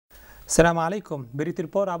Assalamu alaikum. বিরতির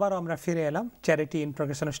পর আবার আমরা ফিরে এলাম চ্যারিটি ইন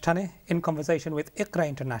প্রোগ্রেস অনুষ্ঠানে in conversation with Iqra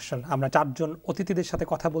international. আমরা চারজন অতিথিদের সাথে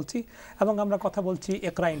কথা বলছি এবং আমরা কথা বলছি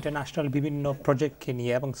ইকরা ইন্টারন্যাশনাল বিভিন্ন প্রজেক্টকে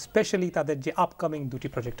নিয়ে এবং স্পেশালি তাদের যে আপকামিং দুটি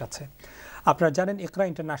প্রজেক্ট আছে। আপনারা জানেন ইকরা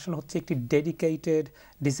ইন্টারন্যাশনাল হচ্ছে একটি ডেডিকেটেড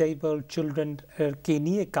ডিসেবলড চিলড্রেনকে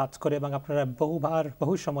নিয়ে কাজ করে এবং আপনারা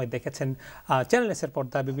বহু সময় দেখেছেন চ্যানেল এসের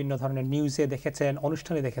পর্দায় বিভিন্ন ধরনের নিউজে দেখেছেন,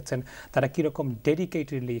 অনুষ্ঠানে দেখেছেন তারা কীরকম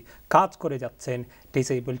ডেডিকেটেডলি কাজ করে যাচ্ছেন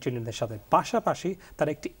ডিসেবলড চিলড্রেনদের সাথে। পাশাপাশি তারা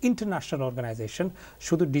একটি ইন্টারন্যাশনাল অর্গানাইজেশন,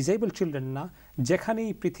 শুধু ডিসেবলড চিলড্রেন না, যেখানেই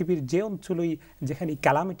পৃথিবীর যে অঞ্চলেই যেখানেই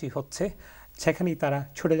ক্যালামিটি হচ্ছে সেখানেই তারা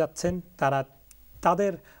ছুটে যাচ্ছেন, তারা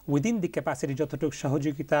তাদের উইদিন দি ক্যাপাসিটি যতটুকু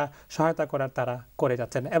সহায়তা করার তারা করে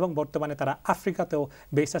যাচ্ছেন এবং বর্তমানে তারা আফ্রিকাতেও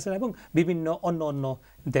বেস আছেন এবং বিভিন্ন অন্য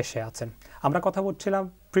দেশে আছেন। আমরা কথা বলছিলাম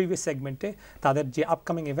প্রিভিয়াস সেগমেন্টে তাদের যে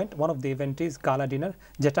upcoming event, one of the event is গালা ডিনার,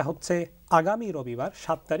 যেটা হচ্ছে আগামী রবিবার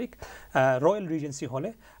 7 তারিখ রয়্যাল রিজেন্সি হলে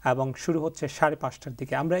এবং শুরু হচ্ছে 5:30টার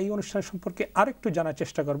দিকে। আমরা এই অনুষ্ঠান সম্পর্কে আরেকটু জানার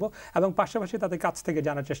চেষ্টা করব এবং পাশাপাশি তাদের কাছ থেকে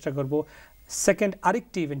জানার চেষ্টা করব সেকেন্ড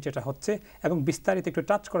আরেকটি ইভেন্ট যেটা হচ্ছে এবং বিস্তারিত একটু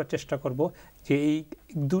টাচ করার চেষ্টা করব যে এই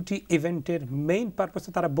দুটি ইভেন্টের মেইন পারপাস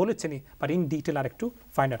তারা বলেছেনই, বাট ইন ডিটেল আরেকটু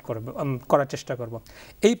ফাইন্ড আউট করার চেষ্টা করব।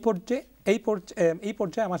 এই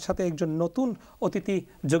পর্যায়ে আমার সাথে একজন নতুন অতিথি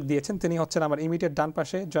যোগ দিয়েছেন। তিনি হচ্ছেন আমার ইমিডিয়েট ডান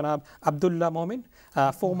পাশে জনাব আব্দুল্লাহ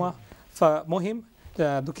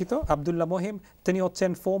আব্দুল্লাহ মহিম। তিনি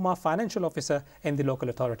হচ্ছেন former financial officer in the local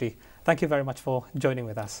authority. Thank you very much for joining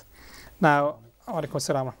with us. নাও ওয়ালাইকুম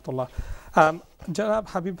আসসালাম রহমতুল্লাহ। জনাব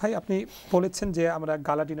হাবিব ভাই, আপনি বলেছেন যে আমরা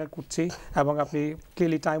গালা ডিনার করছি এবং আপনি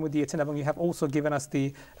ক্লিয়ারলি টাইমও দিয়েছেন এবং you have also given us the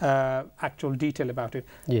actual detail about it.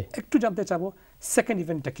 একটু জানতে চাবো সেকেন্ড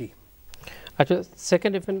ইভেন্টটা কি? আচ্ছা,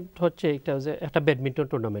 সেকেন্ড ইভেন্ট হচ্ছে একটা ব্যাডমিন্টন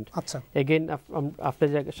টুর্নামেন্ট। আচ্ছা, এগেইন আপনি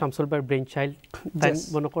যে শামসুল ভাই ব্রেইন চাইল্ড তাই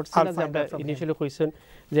মনে করছিলেন যে আমরা ইনিশিয়ালি কইছেন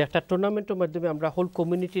যে একটা টুর্নামেন্টের মাধ্যমে আমরা হোল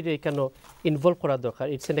কমিউনিটির এখানে ইনভলভ করা দরকার।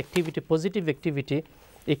 It's an activity, positive activity.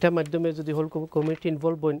 এটার মাধ্যমে যদি হোল কমিউনিটি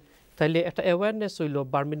ইনভলভ হন তাহলে একটা অ্যাওয়ারনেস হইল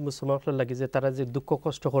বার্মিন মুসলমানদের লাগে যে তারা যে দুঃখ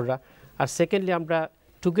কষ্ট করা। আর সেকেন্ডলি আমরা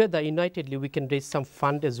together unitedly we can raise some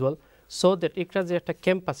fund as well, so that ইকরা যে একটা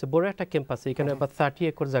ক্যাম্প আছে, বড় একটা ক্যাম্প আছে, এখানে আবার 30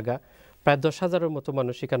 একর জায়গা, প্রায় 10,000-এর মতো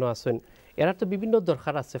মানুষ এখানে আসেন। এরা তো বিভিন্ন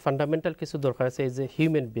দরকার আছে, ফান্ডামেন্টাল কিছু দরকার আছে, এই যে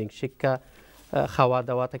হিউম্যান বিং, শিক্ষা, খাওয়া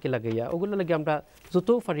দাওয়া থেকে লাগাইয়া ওগুলো লাগে আমরা যত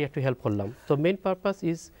পারি একটু হেল্প করলাম। তো main purpose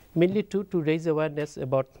is mainly to raise awareness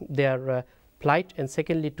about their plight, and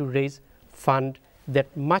secondly to raise fund that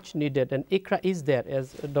much needed, and Iqra is there as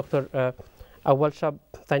Dr. Awal Shah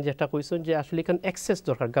তাই যেটা কইছেন যে আসলে এখানে অ্যাক্সেস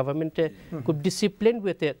দরকার, গভর্নমেন্টে খুব ডিসিপ্লিন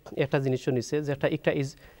ওয়েতে একটা জিনিস নিছে যেটা Iqra is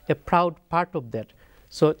a proud part of that.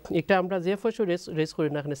 So এটা আমরা যে পয়সা রেজ করি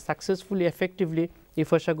না এখানে সাকসেসফুলি এফেক্টিভলি এই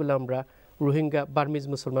পয়সাগুলো আমরা রোহিঙ্গা বার্মিজ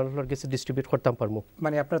মুসলমানদের কাছে ডিস্ট্রিবিউট করতাম পারবো।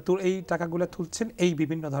 মানে আপনারা তো এই টাকাগুলো তুলছেন এই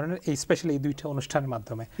বিভিন্ন ধরনের এই স্পেশালি এই দুইটা অনুষ্ঠানের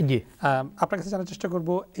মাধ্যমে। জি, আপনার কাছে জানার চেষ্টা করব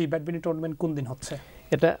এই ব্যাডমিন্টন টুর্নামেন্ট কোন দিন হচ্ছে?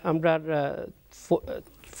 এটা আমরা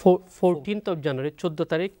 14th of January 14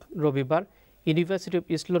 তারিখ রবিবার ইউনিভার্সিটি অফ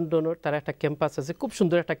ইস্ট লন্ডনের তার একটা ক্যাম্পাস আছে, খুব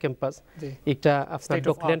সুন্দর একটা ক্যাম্পাস। এটা আপনার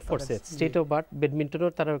ডকল্যান্ড ফোর্সে স্টেট অফ আর্ট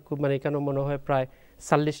ব্যাডমিন্টনের তার মানে এখানে মনে হয় প্রায়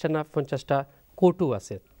 40টা না 50টা কোর্টও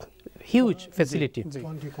আছে, huge facility,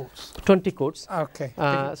 20 courts. Okay.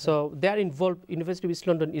 So they are involved, University of East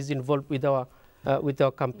London is involved with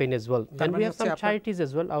our campaign as well. And we have some charities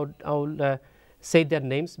as well. I will say their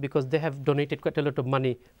names because they have donated quite a lot of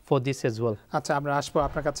money for this as well. আচ্ছা, আমরা আসবো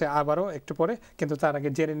আপনার কাছে আবারও একটু পরে, কিন্তু তার আগে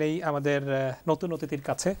জেনে নেই আমাদের নতুন অতিথির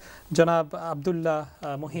কাছে জনাব আব্দুল্লাহ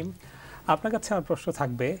মহিম। আপনার কাছে আমার প্রশ্ন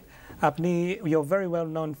থাকবে, you're very well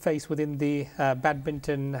known face within the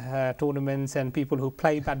badminton tournaments, and people who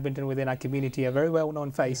play badminton within our community are very well known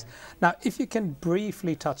face. Now, if you can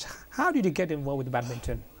briefly touch, how did you get involved with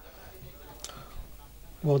badminton?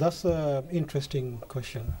 Well, that's an interesting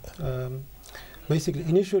question. Basically,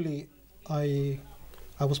 initially,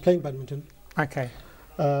 I was playing badminton. Okay.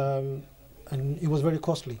 And it was very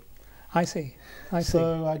costly. I see. So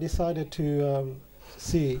I decided to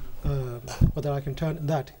see whether I can turn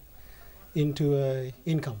that into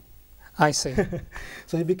income. I see.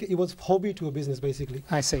 So it was hobby to a business, basically.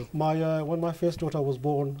 I see. When my first daughter was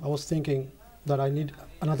born, I was thinking that I need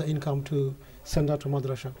another income to send her to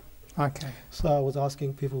madrasa. Okay. So I was asking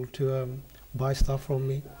people to buy stuff from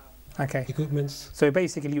me. Okay. Equipments. So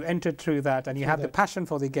basically you entered through that and you had the passion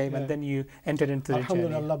for the game, and then you entered into the journey.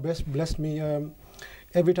 Alhamdulillah, Allah blessed me.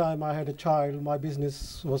 Every time I had a child, my business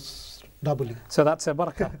was doubling. So that's a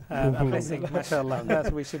barakah, a blessing, mashallah.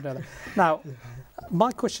 We should know that. Now, my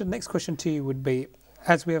next question to you would be,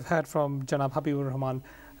 as we have heard from Janab Habibur Rahman,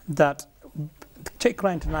 that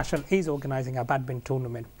Iqra International is organizing a badminton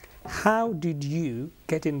tournament. How did you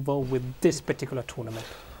get involved with this particular tournament?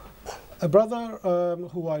 A brother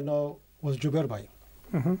who I know was Jubair Bhai.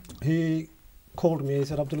 He called me. He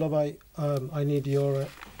said, Abdullah Bhai, I need your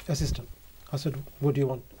assistant. I said, what do you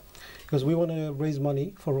want? Because we want to raise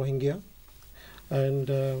money for Rohingya. And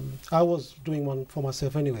I was doing one for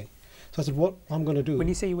myself anyway. So I said, what I'm going to do. When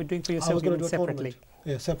you say you were doing for yourself, you mean separately?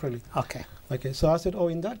 Yeah, separately. Okay. Okay. So I said, oh,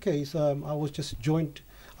 in that case, I was just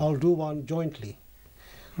I'll do one jointly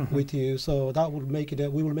with you. So that would make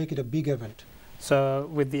it. We will make it a big event. So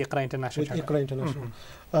with the Iqra International. With Iqra International.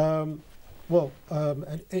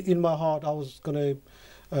 In my heart, I was going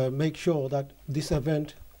to make sure that this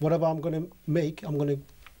event, whatever I'm going to make, I'm going to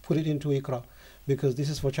put it into Iqra, because this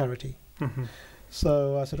is for charity.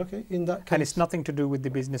 So I said, okay, in that case. And it's nothing to do with the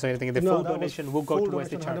business or anything. The full donation will go towards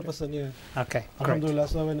the charity. 100%, yeah. Okay, Alhamdulillah.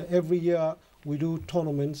 So every year we do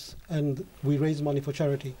tournaments and we raise money for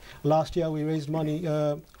charity. Last year we raised money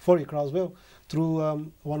for Iqra as well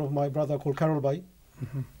through one of my brother called Carol Bhai.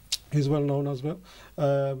 He's well known as well.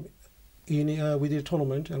 We did a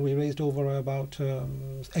tournament and we raised over about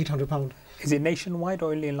 £800. Is it nationwide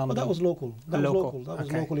or only in London? That was local. That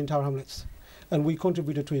was local in Tower Hamlets. And we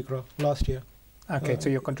contributed to Iqra last year. Okay, so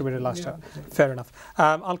you contributed last year. Fair enough.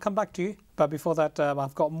 I'll come back to you, but before that,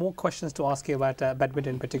 I've got more questions to ask you about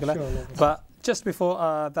badminton in particular. Sure, no. But just before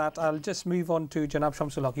that, I'll just move on to Janab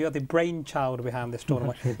Shamsul Haq. You're the brainchild behind this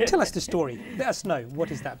tournament. Tell us the story. Let us know,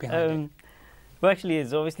 what is that behind it? Well, actually,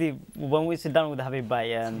 it's obviously when we sit down with Habib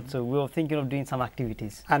Bhai, so we were thinking of doing some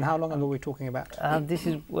activities. And how long ago were we talking about? This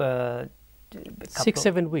is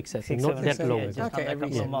 6-7 weeks, I think, not that long. Yeah, just okay, a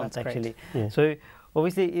couple of months actually. Yeah. So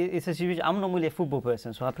obviously, it's a situation. I'm normally a football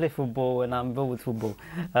person, so I play football and I'm involved with football.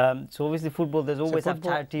 So obviously, football, there's always a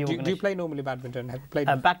charity. Do you play normally badminton? Have you played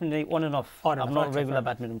badminton on and off? I'm not a regular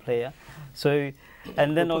badminton player. So,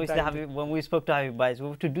 and then obviously, when we spoke to Habib Bhai, we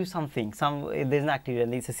have to do something. There's an activity,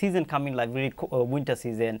 and it's a season coming, like really winter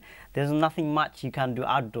season. There's nothing much you can do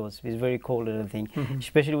outdoors. It's very cold and everything.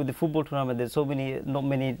 Especially with the football tournament, there's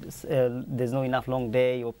there's not enough long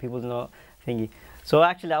day or people's not thingy. So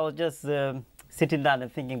actually, I was just sitting down and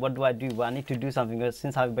thinking, what do I do? Well, I need to do something, because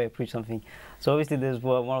since Habib Bhai preached something. So obviously there's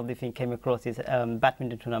one of the things came across is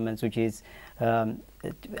badminton tournaments, which is, I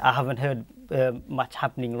haven't heard much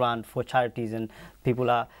happening around for charities, and people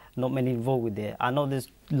are not many involved with it. I know there's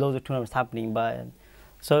loads of tournaments happening, but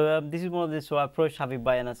so this is one of the, so I approached Habib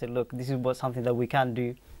Bhai and I said, look, this is something that we can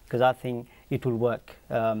do, because I think it will work.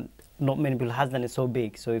 Not many people has done it so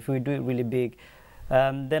big, so if we do it really big,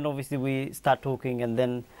 then obviously we start talking, and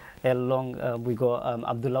then along we got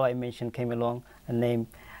Abdullah I mentioned came along, a name,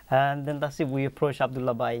 and then that's it. We approached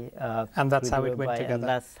Abdullah Bhai, and that's how it went together. And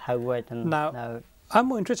that's how it went. And now I'm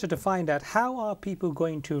more interested to find out, how are people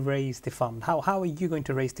going to raise the fund? How are you going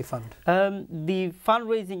to raise the fund? The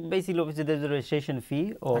fundraising, basically, obviously there's a registration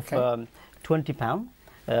fee of £20.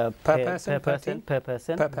 Per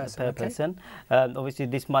person. Obviously,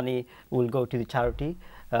 this money will go to the charity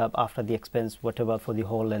after the expense, whatever, for the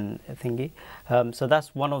hall and thingy. So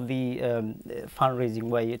that's one of the fundraising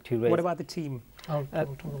way to raise. What about the team?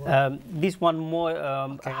 This one more,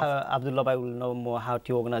 Abdullah Bhai will know more how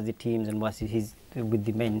to organize the teams, and what he's with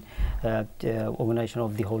the main organization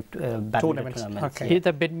of the whole badminton tournament. Okay. He's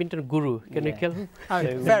the badminton guru. Can you kill him?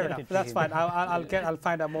 So fair enough. That's fine. I'll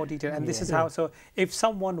find out more detail. And this is how. So if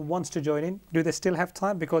someone wants to join in, do they still have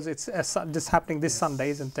time? Because it's just happening this Sunday,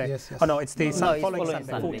 isn't it? Yes. Oh no, it's the following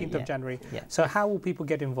Sunday, 14th of January. Yeah. So how will people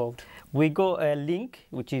get involved? We got a link,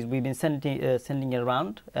 which is we've been sending it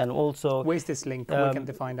around, and also. Where's this link? Where can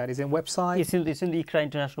they find that? Is it a website? It's in the Iqra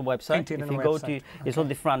International website. If you go to, it's on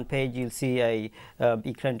the front page. You'll see a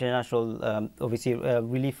Iqra International, obviously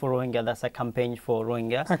Relief for Rohingya. That's a campaign for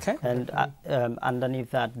Rohingya. Okay. And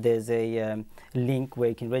underneath that, there's a link where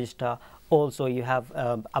you can register. Also, you have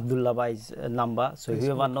Abdullah Bhai's number. So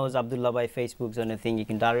whoever knows Abdullah Bhai Facebooks or anything, you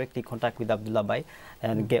can directly contact with Abdullah Bhai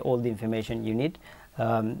and get all the information you need.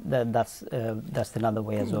 That's another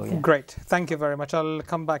way as well. Yeah. Great, thank you very much. I'll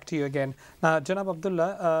come back to you again. Now, Janab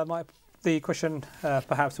Abdullah, the question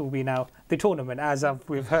perhaps will be now the tournament. As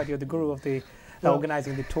we've heard, you're the guru of the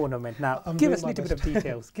organising the tournament. Now, give us a little bit of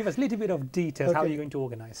details. Give us a little bit of details. Okay. How are you going to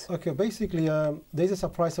organise? Okay, basically, there's a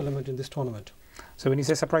surprise element in this tournament. So when you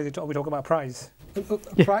say surprise, we talk about prize.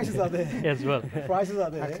 Prizes are there as well. Prizes are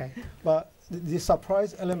there. Okay. But the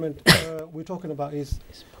surprise element we're talking about is.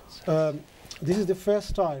 This is the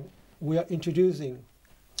first time we are introducing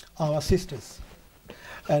our sisters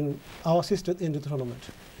and our sisters in the tournament.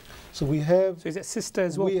 So we have. So is it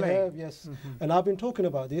sisters who are playing? We have, yes. And I've been talking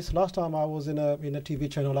about this. Last time I was in a TV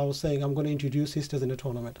channel, I was saying I'm going to introduce sisters in a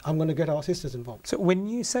tournament. I'm going to get our sisters involved. So when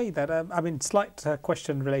you say that, I mean, slight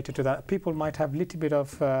question related to that. People might have a little bit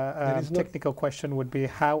of technical question. Would be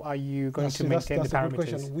how are you going to maintain the parameters? That's a good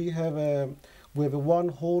question. We have a one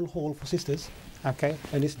whole hall for sisters. Okay.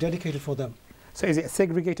 And it's dedicated for them. So is it a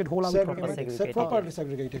segregated hall? Properly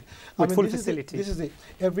segregated. With full facilities. This is it.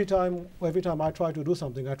 Every time I try to do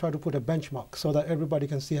something, I try to put a benchmark so that everybody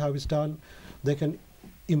can see how it's done. They can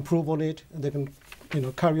improve on it. And they can,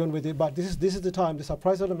 carry on with it. But this is the time. The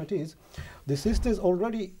surprise element is, the sisters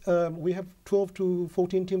already. We have 12 to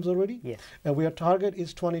 14 teams already. Yes. And our target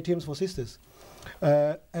is 20 teams for sisters.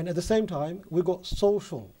 And at the same time, we got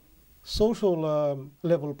social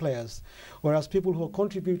level players, whereas people who have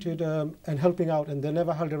contributed and helping out and they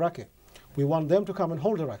never held a racket. We want them to come and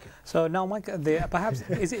hold a racket. So now, Mike, perhaps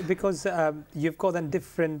is it because you've got then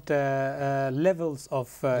different levels of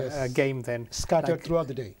game then? Scattered throughout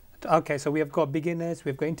the day. Okay, so we have got beginners,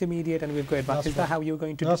 we've got intermediate, and we've got advanced. Is that how you're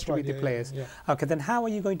going to distribute the players? Yeah. Okay, then how are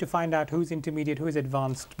you going to find out who's intermediate, who is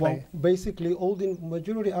advanced? Well, basically, all the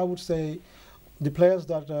majority, I would say, the players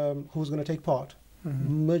that who's going to take part.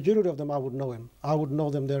 Majority of them, I would know him. I would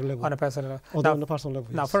know them their level. On a personal level. On a personal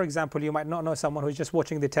level. Now, for example, you might not know someone who's just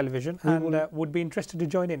watching the television and would be interested to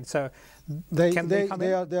join in. So, they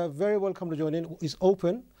are very welcome to join in. It's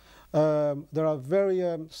open. There are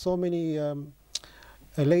so many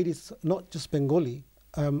ladies, not just Bengali,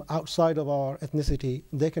 outside of our ethnicity.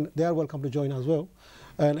 They are welcome to join as well.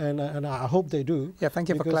 And I hope they do. Yeah, thank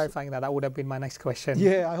you for clarifying that. That would have been my next question.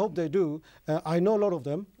 Yeah, I hope they do. I know a lot of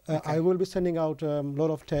them. Okay. I will be sending out a lot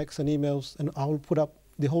of texts and emails, and I will put up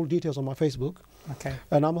the whole details on my Facebook. Okay.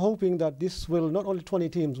 And I'm hoping that this will not only 20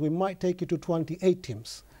 teams, we might take it to 28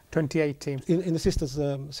 teams. 28 teams. In the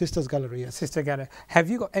Sisters Gallery, yes. Sister Gallery. Have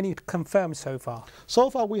you got any confirmed so far? So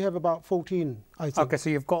far we have about 14, I think. Okay, so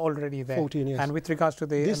you've got already there. 14, yes. And with regards to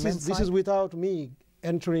the This is without me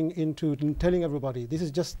entering into telling everybody. This is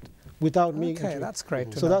just without me. Okay, that's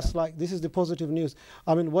great. So that's this is the positive news.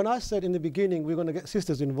 I mean, when I said in the beginning we're going to get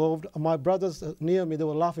sisters involved, my brothers near me, they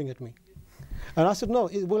were laughing at me. And I said, no,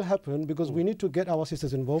 it will happen because we need to get our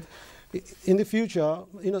sisters involved. In the future,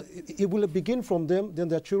 it will begin from them, then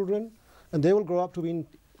their children, and they will grow up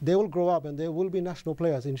and they will be national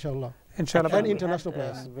players, inshallah. Inshallah. And international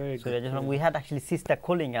players. Very good. So we had actually sister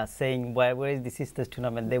calling us saying, where is the sisters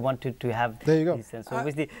tournament? They wanted to have there you go. This. And so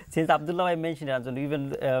obviously, since Abdullah mentioned it, and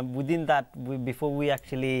even within that, before we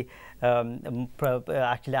actually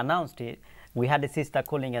announced it, we had a sister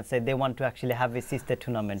calling and said they want to actually have a sister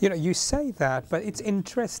tournament. You say that, but it's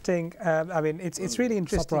interesting. I mean, it's really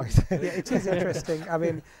interesting. Surprise. Yeah, it is interesting. I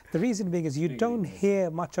mean, the reason being is you don't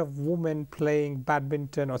hear much of women playing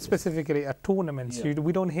badminton or specifically at tournaments. Yeah.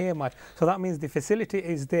 We don't hear much. So that means the facility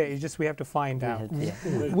is there. It's just we have to find out. Yeah.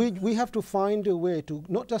 We have to find a way to,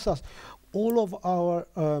 not just us, all of our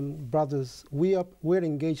brothers, we're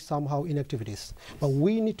engaged somehow in activities. But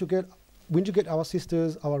we need to get our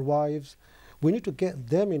sisters, our wives, we need to get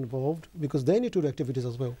them involved because they need to do activities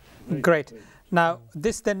as well. Great. Now,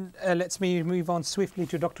 this then lets me move on swiftly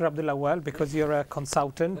to Dr. Abdullah Awal, because you're a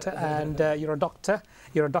consultant and you're a doctor.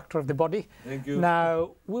 You're a doctor of the body. Thank you.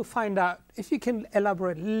 Now, we'll find out if you can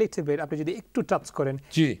elaborate a little bit. আপনি যদি একটু touch করেন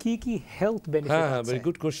কি health benefit আছে? Very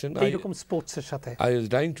good question. এইরকম sports এর সাথে। I was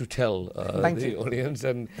dying to tell the audience,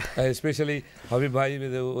 and especially Habib Bhai,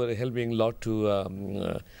 they were helping a lot to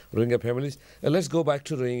Rohingya families. Let's go back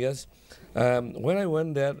to Rohingyas. When I went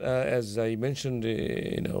there, as I mentioned,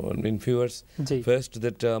 in viewers first,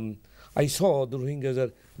 that I saw the Rohingyas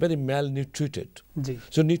are very malnutrited.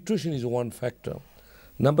 So nutrition is one factor.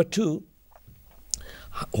 Number two,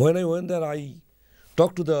 when I went there, I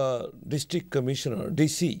talked to the district commissioner,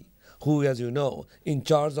 DC, who, as you know, in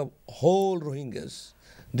charge of whole Rohingyas,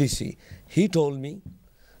 DC. He told me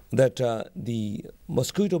that the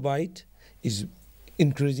mosquito bite is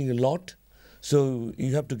increasing a lot. So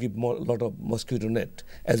you have to give a lot of mosquito net.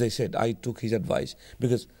 As I said, I took his advice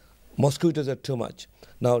because mosquitoes are too much.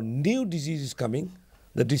 Now, new disease is coming,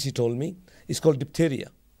 the DC told me. It's called diphtheria.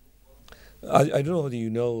 I don't know whether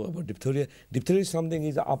you know about diphtheria. Diphtheria is something,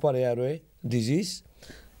 is the upper airway disease,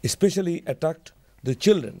 especially attacked the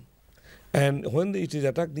children. And when it is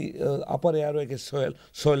attacked, the upper airway gets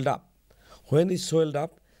soiled up. When it's soiled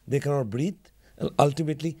up, they cannot breathe.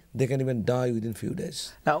 Ultimately, they can even die within few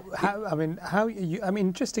days. Now,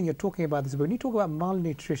 interesting you're talking about this, but when you talk about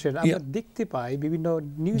malnutrition, দেখতে পাই বিভিন্ন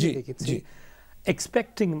নিউজে দেখেছি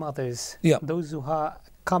expecting mothers, those who are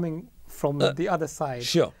coming from the other side.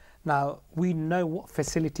 Sure. Now, we know what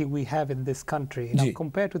facility we have in this country. Now,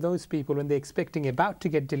 compared to those people when they're expecting about to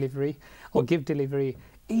get delivery or give delivery,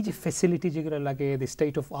 এই যে facility যেগুলো লাগে, the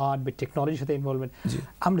state of art, but technology সাথে involvement,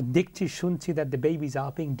 আমরা দেখছি শুনছি that the babies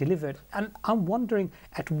are being delivered, and I'm wondering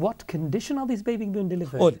at what condition are these babies being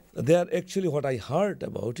delivered? Oh, they are actually, what I heard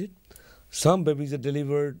about it, some babies are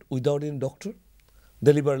delivered without any doctor,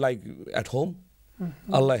 delivered like at home,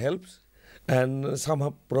 Allah helps, and some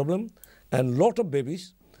have problem, and lot of babies,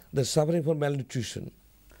 they're suffering from malnutrition.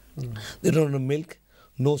 They don't have milk,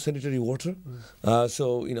 no sanitary water, so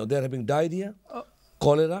you know they're having diarrhea,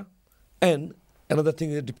 cholera, and another thing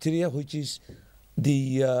is diphtheria, which is the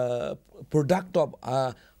product of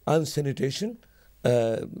unsanitation,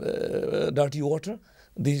 dirty water.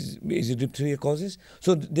 This is diphtheria causes. So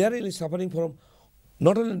they are really suffering from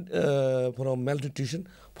not only from malnutrition,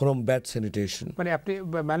 from bad sanitation. মানে আপনি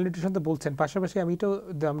malnutrition তো বলছেন, পাশাপাশি আমি তো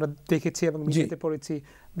আমরা দেখেছি এবং মিডিয়াতে পড়েছি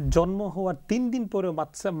জন্ম হওয়ার 3 দিন পরেও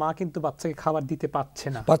মা কিন্তু বাচ্চাকে খাবার দিতে পারছে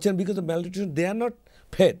না। পারছেন because of malnutrition, they are not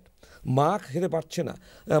fed. মা খেতে পারছে না,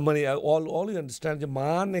 মানে all you understand যে মা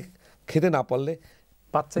খেতে না পারলে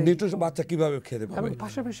বাচ্চা কিভাবে খেতে পাবে। এবং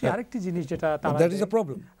পাশাপাশি আরেকটি জিনিস যেটা that is a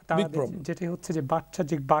problem, big problem, যেটা হচ্ছে যে বাচ্চা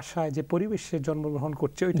যে বাসায় যে পরিবেশে জন্মগ্রহণ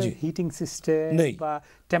করছে ওইটা হিটিং সিস্টেম বা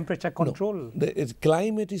temperature control, the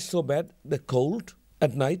climate is so bad, the cold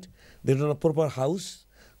at night, they don't have proper house,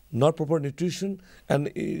 not proper nutrition, and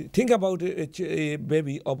think about a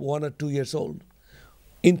baby of 1 or 2 years old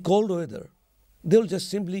in cold weather, they'll just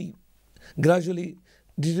simply gradually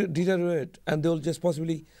deteriorate, and they'll just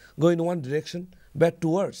possibly go in one direction, bad to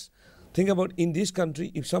worse. Think about in this country,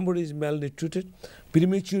 if somebody is malnutrited,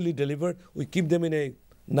 prematurely delivered, we keep them in a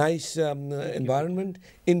nice environment,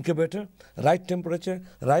 incubator, right temperature,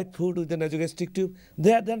 right food with a nasogastric tube,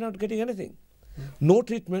 they're not getting anything. No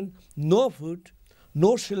treatment, no food,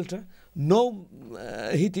 no shelter, no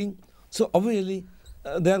heating, so obviously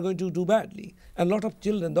they are going to do badly, and a lot of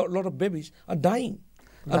children, a lot of babies are dying,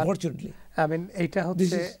 unfortunately. I mean, এটা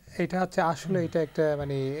হচ্ছে আসলে এটা একটা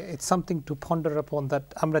মানে it's something to ponder upon, that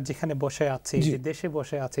আমরা যেখানে বসে আছি, যে দেশে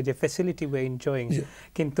বসে আছি, যে ফ্যাসিলিটি we are enjoying,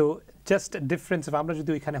 কিন্তু just a difference if আমরা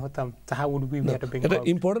যদি ওইখানে হতাম, how would we be able to bring about?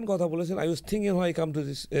 Important কথা বলেছেন. I was thinking when I come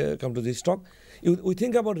to this talk, we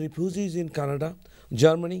think about refugees in Canada,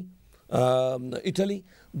 Germany, Italy.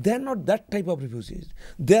 They're not that type of refugees.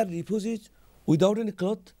 They are refugees without any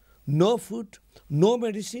cloth, no food, no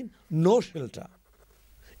medicine, no shelter.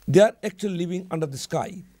 They are actually living under the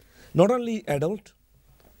sky. Not only adult,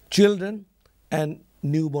 children, and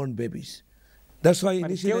newborn babies. That's why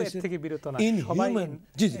initially I said,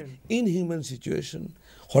 in human situation,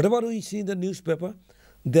 whatever we see in the newspaper,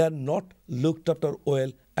 they are not looked after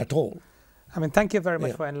well at all. I mean, thank you very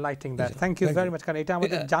much for enlightening that. Thank you very much. কারণ এটা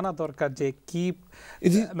আমাদের জানা দরকার যে কি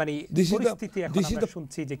মানে পরিস্থিতি এখন আমরা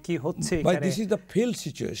শুনছি যে কি হচ্ছে এখানে। This is the failed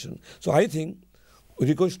situation. So I think we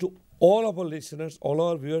request to all of our listeners, all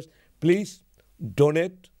our viewers, please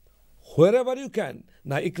donate wherever you can.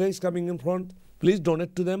 Now Iqra is coming in front. Please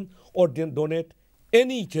donate to them, or donate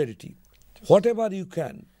any charity, whatever you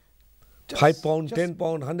can. £5, £10,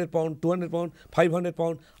 £100, £200,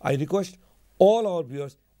 £500. I request all our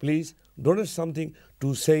viewers, please donate something to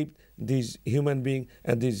save these human beings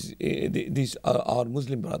and these our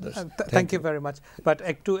Muslim brothers. Thank you very much. But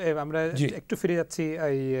একটু আমরা একটু ফিরে যাচ্ছি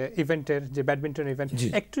এই ইভেন্টের যে badminton event,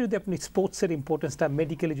 একটু যদি আপনি স্পোর্টসের ইম্পর্টেন্সটা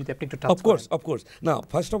মেডিকেলি যদি আপনি একটু টাচ করেন। Of course. Now,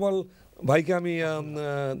 first of all, ভাইকে আমি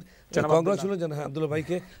কংগ্রাচুলেশন, আব্দুল্লাহ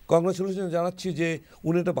ভাইকে কংগ্রাচুলেশন জানাচ্ছি যে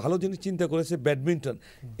উনি একটা ভালো জিনিস চিন্তা করেছে, ব্যাডমিন্টন।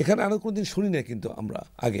 এখানে আরো কোনোদিন শুনি না কিন্তু আমরা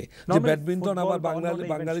আগে যে ব্যাডমিন্টন আবার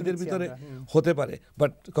বাঙালিদের ভিতরে হতে পারে,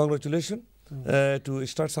 but congratulation to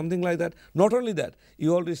start something like that. Not only that, you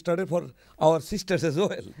already started for our sisters as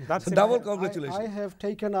well. That's so double congratulations. I have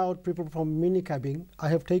taken out people from mini cabbing. I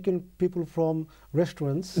have taken people from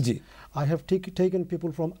restaurants. I have taken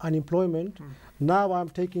people from unemployment. Now I'm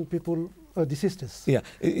taking people, the sisters.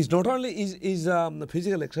 Yeah, it's not only is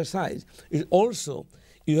physical exercise, it's also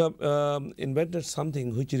you have invented something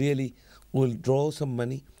which really will draw some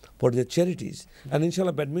money for the charities. And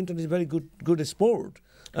inshallah, badminton is very good sport.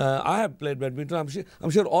 I have played badminton.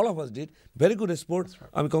 I'm sure all of us did. Very good sport.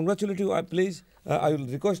 Right. I mean, congratulate you. I will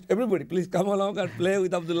request everybody, please come along and play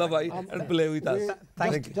with Abdullah Bhai and play with us.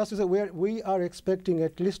 Thank you. Just to say, we are expecting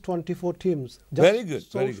at least 24 teams. Just very good.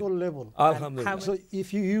 Social level. Alhamdulillah. So if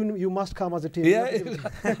you must come as a team.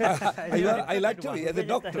 I like to be as a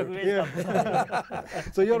doctor.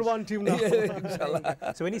 So you're one team now. Inshallah.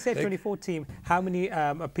 So when you say 24 team, how many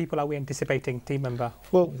people are we anticipating, team member?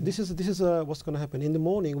 Well, this is what's going to happen. In the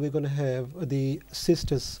morning, we're going to have the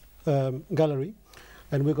sisters gallery,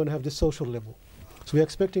 and we're going to have the social level. So we're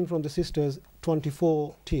expecting from the sisters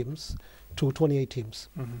 24 teams to 28 teams.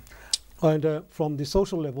 And from the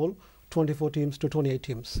social level, 24 teams to 28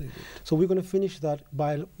 teams. So we're going to finish that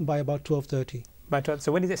by about 12:30.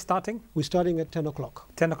 So when is it starting? We're starting at 10 o'clock.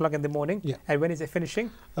 10 o'clock in the morning? Yeah. And when is it finishing?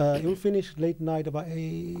 It will finish late night about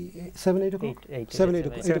 7, 8 o'clock? 7, 8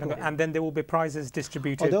 o'clock. And then there will be prizes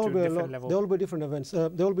distributed to different levels? There will be different events.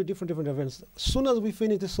 There will be different events. As soon as we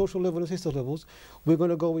finish the social level and sister levels, we're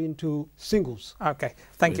going to go into singles. Okay,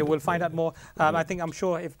 thank you. We'll find out more. I'm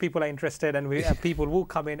sure if people are interested, and people will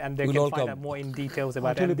come in and they can find out more in details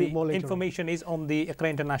about it. The information is on the Iqra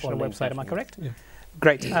International website, am I correct? Yeah.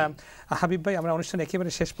 Great Habib ভাই, আমরা অনুষ্ঠানে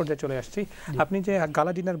একেবারে শেষ পর্যায়ে চলে আসছি। আপনি যে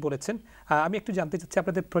গালা ডিনার বলেছেন, আমি একটু জানতে চাচ্ছি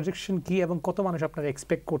আপনাদের প্রজেকশন কি এবং কত মানুষ আপনারা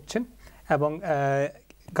এক্সপেক্ট করছেন, এবং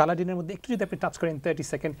গালা ডিনারের মধ্যে একটু যদি আপনি টাচ করেন 30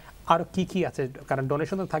 সেকেন্ড, আর কি আছে, কারণ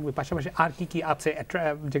ডোনেশন তো থাকবে, পাশাপাশি আর কি আছে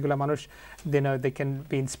যেগুলো মানুষ they can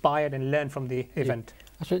be inspired and learn from the event.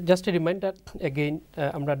 Just a reminder again,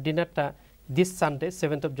 আমরা ডিনারটা this Sunday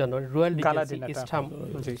 7th of January Royal Regency Istham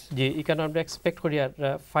যে এখানে আমরা এক্সপেক্ট করি আর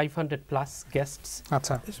 500 plus guests.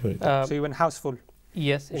 আচ্ছা, so even house full?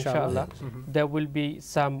 Yes, inshallah. There will be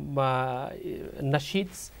some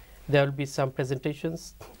nasheeds, there will be some presentations,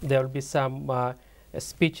 there will be some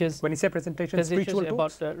speeches. When you say presentations spiritual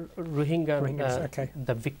about Rohingya,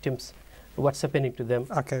 the victims, what's happening to them.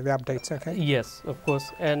 Okay, the updates. Okay. Yes, of course.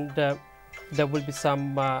 And there will be some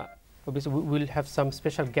obviously we will have some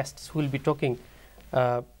special guests who will be talking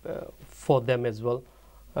for them as well,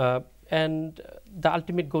 and the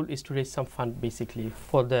ultimate goal is to raise some fund basically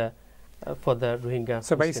for the Rohingya.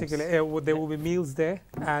 So basically there will be meals there,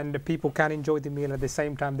 and people can enjoy the meal at the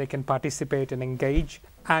same time they can participate and engage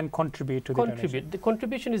and contribute to the donation. The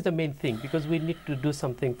contribution is the main thing, because we need to do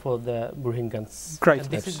something for the Rohingyans. Great.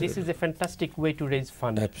 This is a fantastic way to raise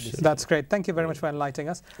funds. That's great. Thank you very much for enlightening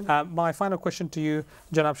us. My final question to you,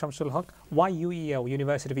 Janab Shamsul Haq, why UEL,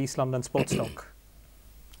 University of East London Sports Talk?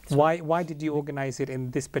 Why did you organize it in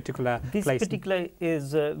this particular place? This particular is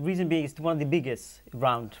reason being it's one of the biggest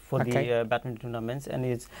round for the badminton tournaments, and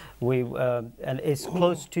it's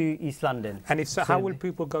close to East London. And if so, how will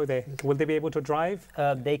people go there? Will they be able to drive?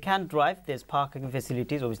 They can drive. There's parking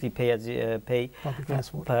facilities. Obviously, pay public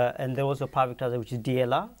transport. And there also public transport, which is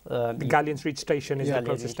DLR. Galleon Street Station is the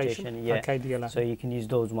closest station. Yeah. Okay, DLR. So you can use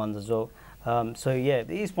those ones as well. So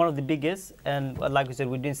yeah, it is one of the biggest, and like we said,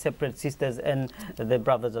 we're doing separate sisters and the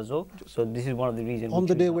brothers as well. So this is one of the reasons. On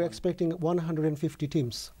the day, we're expecting 150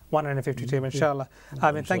 teams. 150 teams, inshallah.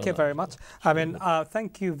 Thank you very much.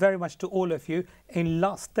 Thank you very much to all of you. In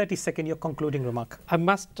last 30 seconds, your concluding remark. I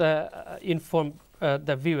must inform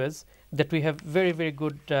the viewers that we have very, very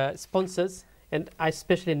good sponsors, and I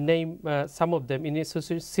especially name some of them. In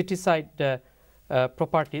Cityside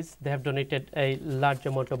properties, they have donated a large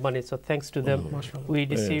amount of money, so thanks to them we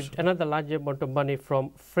received another large amount of money from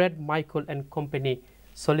Fred Michael and Company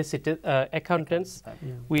solicitors, accountants.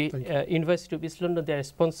 University of East London, they are a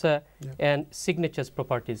sponsor, and Signatures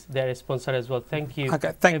Properties, they are a sponsor as well. Thank you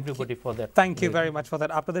everybody for that. Thank you very much for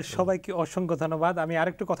that. আপনাদের সবাইকে অসংখ্য ধন্যবাদ। আমি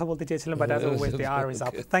আরেকটু কথা বলতে চেয়েছিলাম, but as always the hour is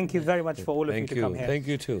up. Thank you very much for all of you to come here. Thank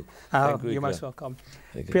you too. You're most welcome.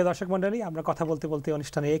 প্রিয় দর্শক মণ্ডলী, আমরা কথা বলতে বলতে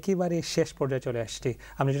অনুষ্ঠানে একেবারে শেষ পর্যায়ে চলে আসছি।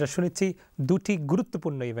 আমরা যেটা শুনেছি দুটি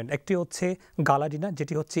গুরুত্বপূর্ণ ইভেন্ট, একটি হচ্ছে গালা ডিনার,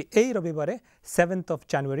 যেটি হচ্ছে এই রবিবারে 7th of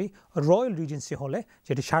January royal regency হলে,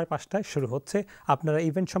 যেটি 5:30টায় শুরু হচ্ছে। আপনারা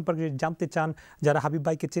ইভেন্ট সম্পর্কে জানতে চান, যারা হাবিব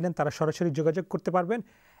ভাইকে চেনেন তারা সরাসরি যোগাযোগ করতে পারবেন,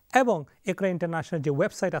 এবং ইকরা ইন্টারন্যাশনাল যে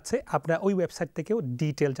ওয়েবসাইট আছে আপনারা ওই ওয়েবসাইট থেকেও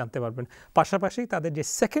ডিটেল জানতে পারবেন। পাশাপাশি তাদের যে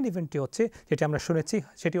সেকেন্ড ইভেন্টটি হচ্ছে, যেটি আমরা শুনেছি,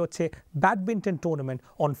 সেটি হচ্ছে badminton tournament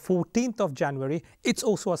on 14th of January. It's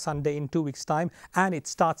also a Sunday in 2 weeks' time, and it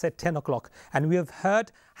starts at 10 o'clock. And we have heard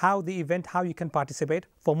how you can participate.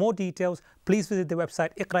 For more details, please visit the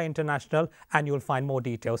website Iqra International, and you'll find more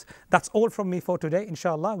details. That's all from me for today,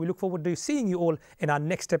 inshallah. We look forward to seeing you all in our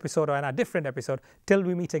next episode or in a different episode. Till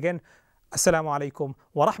we meet again, Assalamu alaikum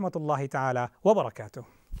wa rahmatullahi ta'ala wa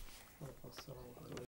barakatuh.